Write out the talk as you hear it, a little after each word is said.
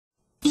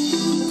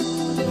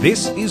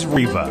This is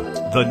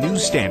RIVA, the new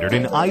standard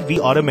in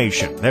IV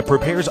automation that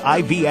prepares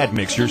IV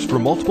admixtures for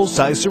multiple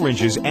size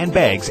syringes and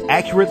bags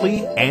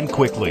accurately and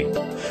quickly.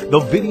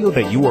 The video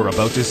that you are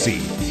about to see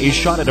is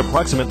shot at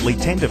approximately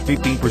 10 to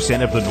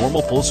 15% of the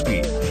normal full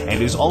speed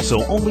and is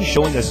also only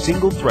showing a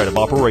single thread of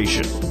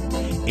operation.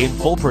 In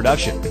full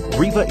production,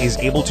 RIVA is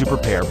able to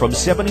prepare from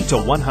 70 to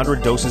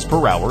 100 doses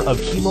per hour of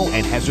chemo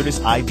and hazardous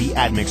IV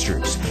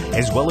admixtures,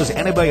 as well as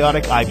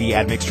antibiotic IV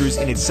admixtures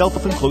in its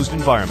self-enclosed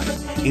environment.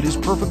 It is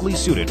perfectly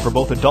suited for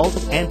both adult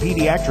and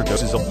pediatric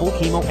doses of full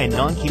chemo and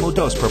non-chemo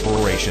dose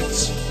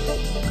preparations.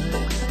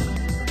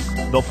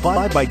 The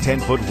 5 by 10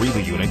 foot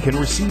RIVA unit can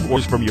receive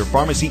orders from your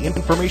pharmacy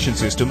information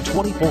system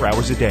 24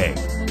 hours a day.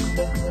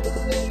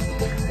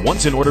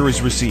 Once an order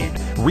is received,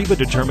 RIVA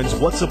determines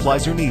what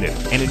supplies are needed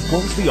and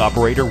informs the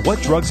operator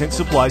what drugs and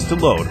supplies to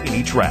load in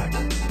each rack.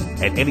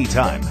 At any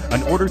time,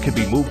 an order can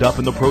be moved up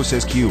in the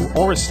process queue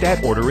or a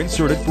stat order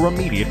inserted for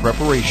immediate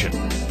preparation.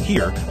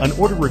 Here, an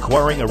order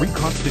requiring a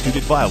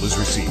reconstituted vial is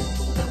received.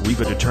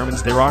 RIVA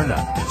determines there are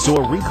none, so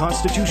a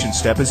reconstitution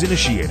step is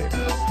initiated.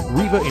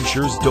 RIVA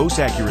ensures dose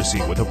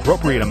accuracy with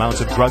appropriate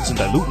amounts of drugs and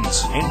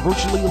dilutants and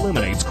virtually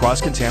eliminates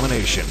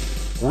cross-contamination.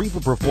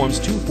 RIVA performs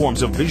 2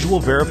 forms of visual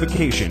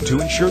verification to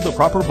ensure the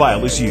proper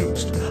vial is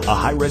used: a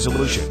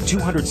high-resolution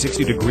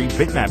 260-degree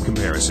bitmap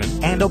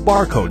comparison and a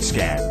barcode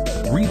scan.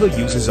 RIVA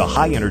uses a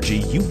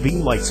high-energy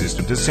UV light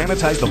system to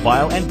sanitize the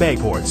vial and bag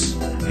ports.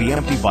 The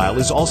empty vial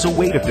is also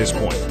weighed at this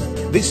point.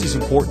 This is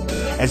important,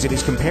 as it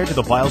is compared to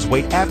the vial's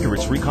weight after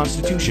its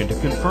reconstitution to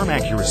confirm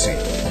accuracy.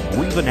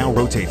 RIVA now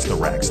rotates the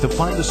racks to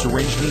find the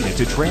syringe needed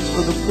to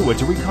transfer the fluid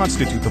to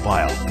reconstitute the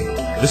vial.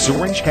 The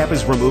syringe cap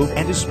is removed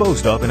and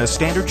disposed of in a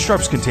standard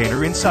sharps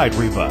container inside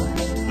RIVA.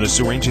 The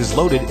syringe is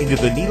loaded into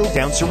the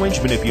needle-down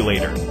syringe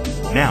manipulator.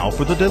 Now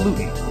for the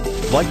dilutant.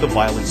 Like the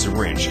vial and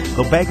syringe,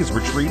 the bag is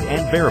retrieved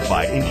and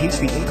verified in case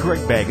the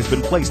incorrect bag has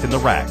been placed in the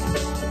rack.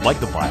 Like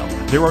the vial,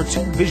 there are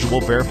 2 visual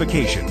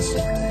verifications: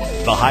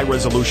 the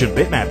high-resolution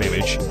bitmap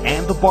image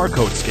and the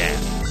barcode scan.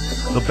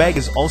 The bag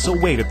is also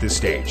weighed at this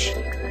stage.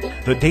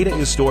 The data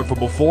is stored for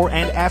before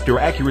and after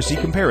accuracy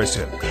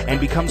comparison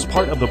and becomes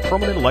part of the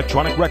permanent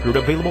electronic record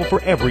available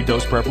for every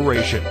dose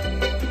preparation.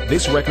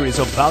 This record is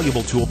a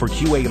valuable tool for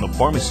QA in the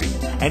pharmacy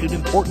and an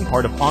important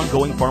part of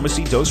ongoing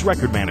pharmacy dose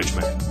record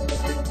management.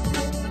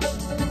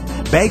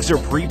 Bags are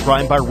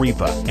pre-primed by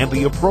RIVA and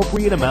the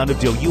appropriate amount of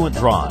diluent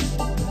drawn.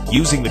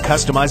 Using the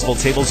customizable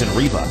tables in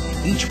RIVA,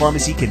 each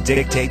pharmacy can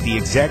dictate the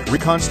exact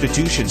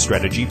reconstitution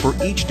strategy for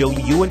each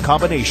diluent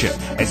combination,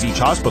 as each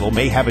hospital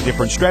may have a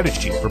different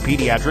strategy for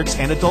pediatrics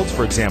and adults,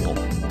 for example.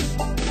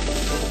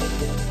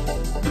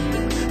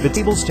 The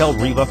tables tell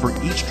RIVA for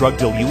each drug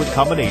diluent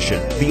combination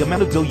the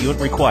amount of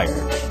diluent required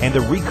and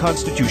the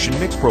reconstitution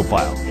mix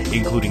profile,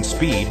 including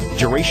speed,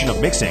 duration of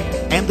mixing,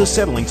 and the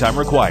settling time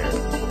required.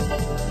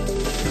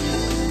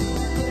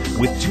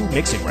 With 2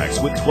 mixing racks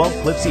with 12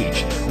 clips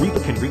each, RIVA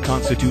can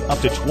reconstitute up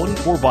to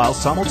 24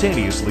 vials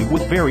simultaneously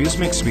with various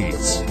mix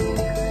speeds.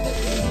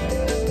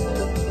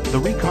 The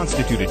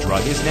reconstituted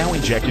drug is now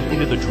injected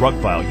into the drug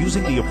vial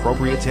using the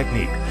appropriate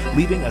technique,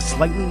 leaving a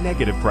slightly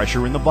negative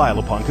pressure in the vial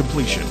upon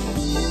completion.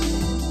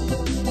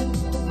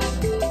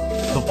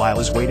 The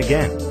vial is weighed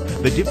again.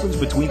 The difference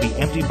between the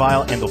empty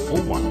vial and the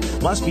full one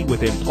must be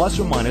within plus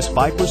or minus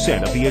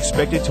 5% of the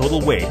expected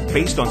total weight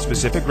based on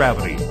specific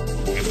gravity.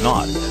 If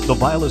not, the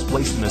vial is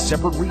placed in a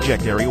separate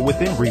reject area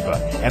within RIVA,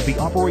 and the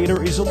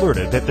operator is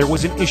alerted that there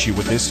was an issue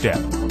with this step.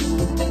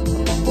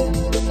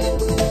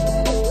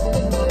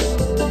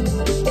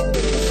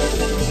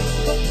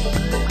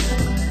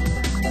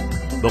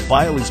 The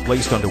vial is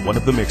placed under one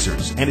of the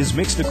mixers and is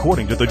mixed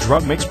according to the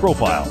drug mix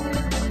profile.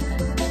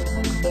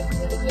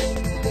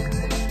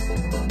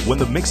 When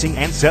the mixing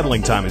and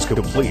settling time is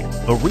complete,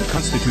 the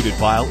reconstituted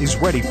vial is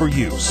ready for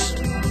use.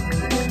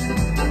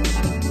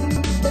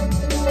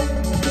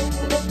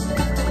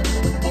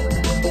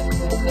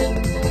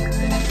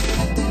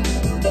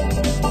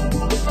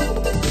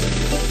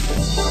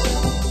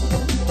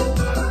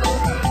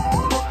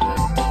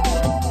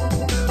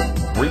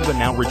 RIVA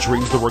now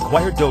retrieves the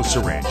required dose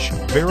syringe,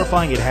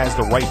 verifying it has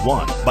the right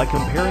one by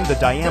comparing the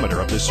diameter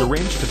of the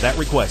syringe to that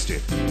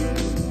requested.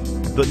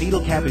 The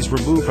needle cap is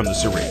removed from the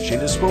syringe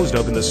and disposed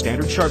of in the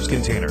standard sharps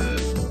container.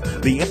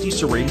 The empty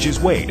syringe is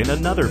weighed in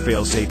another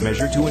fail-safe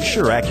measure to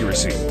ensure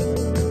accuracy.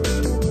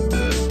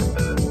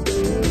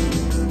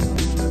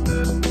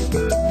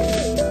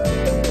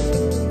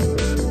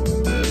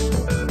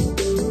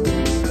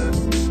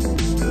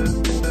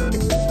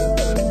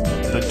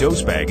 The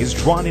dose bag is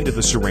drawn into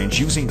the syringe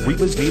using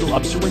RIVA's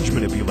needle-up syringe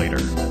manipulator.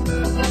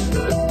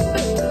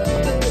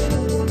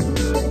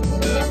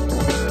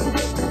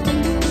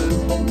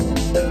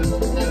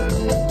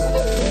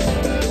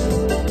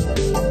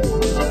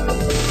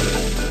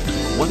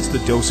 Once the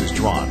dose is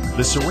drawn,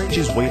 the syringe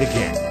is weighed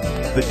again.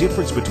 The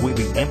difference between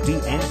the empty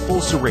and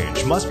full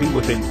syringe must be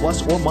within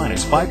plus or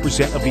minus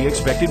 5% of the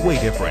expected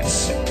weight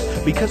difference.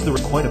 Because there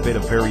is quite a bit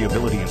of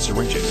variability in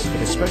syringes,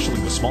 especially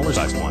with smaller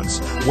sized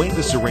ones, weighing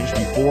the syringe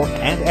before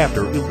and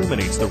after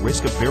eliminates the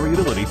risk of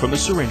variability from the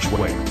syringe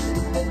weight.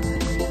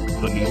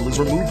 The needle is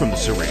removed from the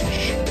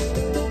syringe.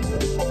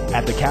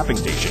 At the capping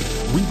station,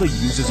 RIVA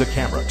uses a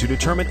camera to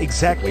determine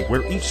exactly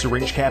where each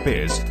syringe cap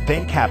is,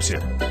 then caps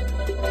it.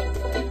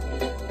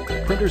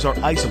 Printers are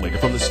isolated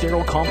from the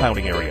sterile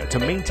compounding area to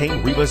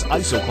maintain RIVA's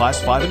ISO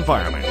Class 5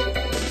 environment.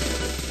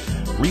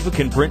 RIVA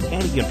can print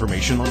any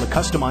information on the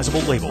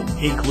customizable label,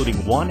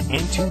 including 1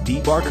 and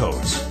 2D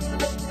barcodes.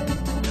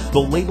 The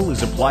label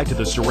is applied to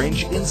the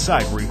syringe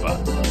inside RIVA.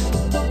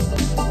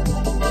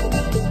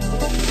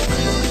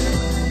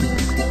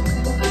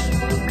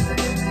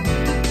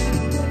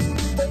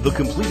 The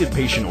completed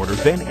patient order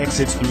then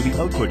exits through the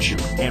output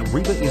chute, and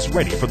RIVA is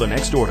ready for the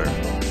next order.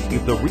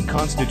 If the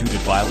reconstituted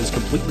vial is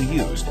completely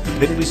used,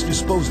 then it is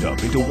disposed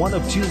of into one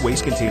of 2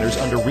 waste containers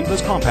under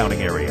RIVA's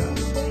compounding area.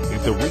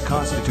 If the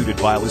reconstituted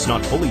vial is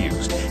not fully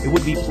used, it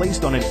would be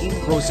placed on an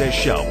in-process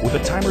shelf with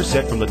a timer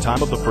set from the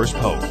time of the first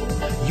poke.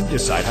 You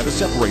decide how to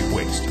separate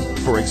waste.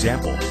 For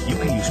example, you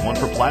can use one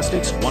for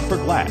plastics, one for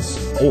glass,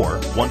 or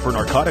one for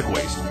narcotic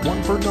waste,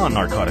 one for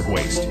non-narcotic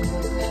waste.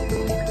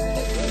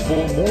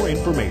 For more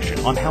information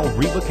on how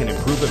RIVA can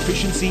improve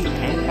efficiency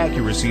and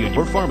accuracy in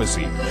your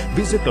pharmacy,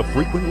 visit the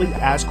Frequently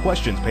Asked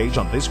Questions page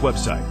on this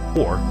website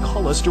or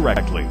call us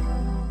directly.